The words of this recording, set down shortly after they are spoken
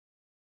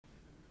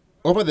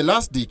Over the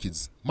last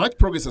decades, much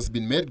progress has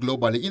been made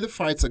globally in the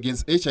fights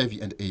against HIV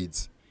and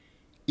AIDS.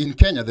 In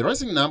Kenya, the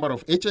rising number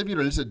of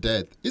HIV-related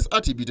deaths is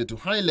attributed to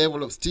high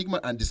level of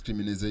stigma and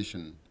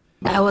discrimination.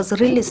 I was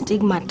really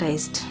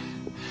stigmatized.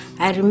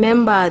 I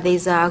remember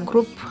there's a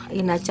group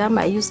in a church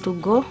I used to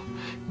go.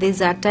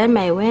 There's a time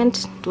I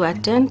went to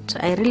attend.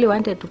 I really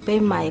wanted to pay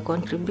my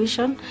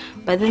contribution,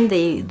 but then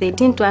they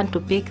didn't want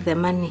to pick the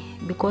money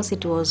because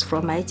it was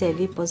from an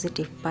HIV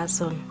positive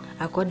person,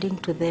 according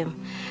to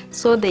them.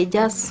 So they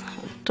just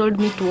told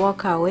me to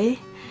walk away,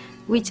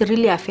 which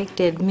really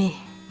affected me.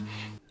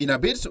 In a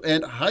bid to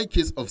end high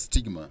case of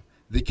stigma,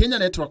 the Kenya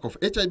network of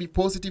HIV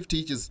positive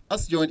teachers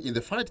has joined in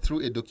the fight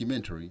through a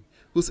documentary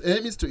whose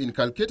aim is to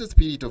inculcate a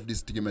spirit of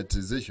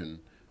de-stigmatization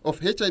of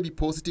HIV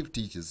positive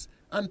teachers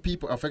and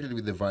people affected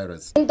with the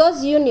virus. In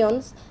those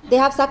unions, they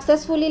have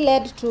successfully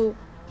led to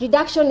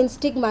reduction in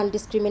stigma and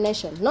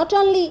discrimination, not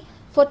only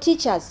for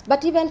teachers,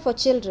 but even for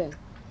children.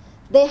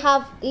 They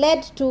have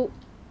led to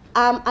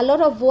a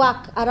lot of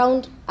work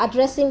around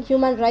addressing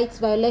human rights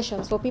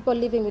violations for people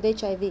living with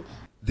HIV.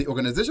 The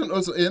organization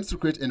also aims to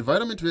create an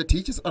environment where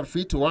teachers are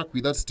free to work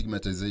without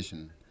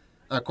stigmatization.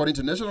 According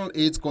to National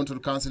AIDS Control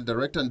Council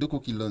Director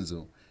Nduku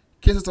Kilonzo,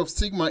 cases of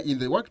stigma in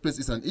the workplace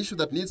is an issue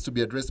that needs to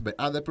be addressed by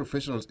other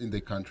professionals in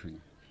the country.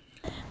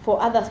 For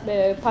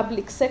other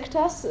public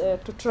sectors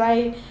to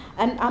try,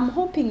 and I'm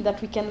hoping that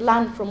we can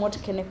learn from what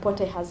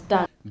KENEPOTE has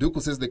done.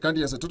 Nduku says the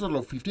country has a total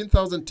of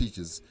 15,000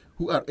 teachers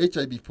who are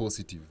HIV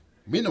positive.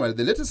 Meanwhile,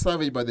 the latest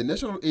survey by the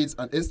National AIDS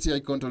and STI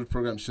Control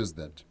Program shows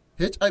that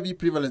HIV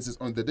prevalence is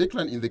on the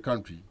decline in the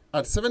country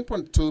at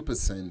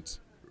 7.2%.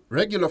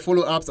 Regular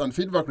follow-ups and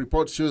feedback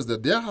reports shows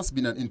that there has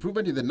been an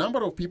improvement in the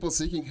number of people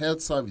seeking health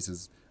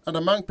services and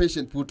among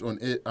patients put on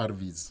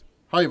ARVs.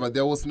 However,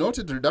 there was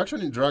noted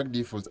reduction in drug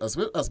defaults as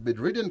well as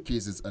bedridden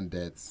cases and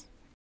deaths.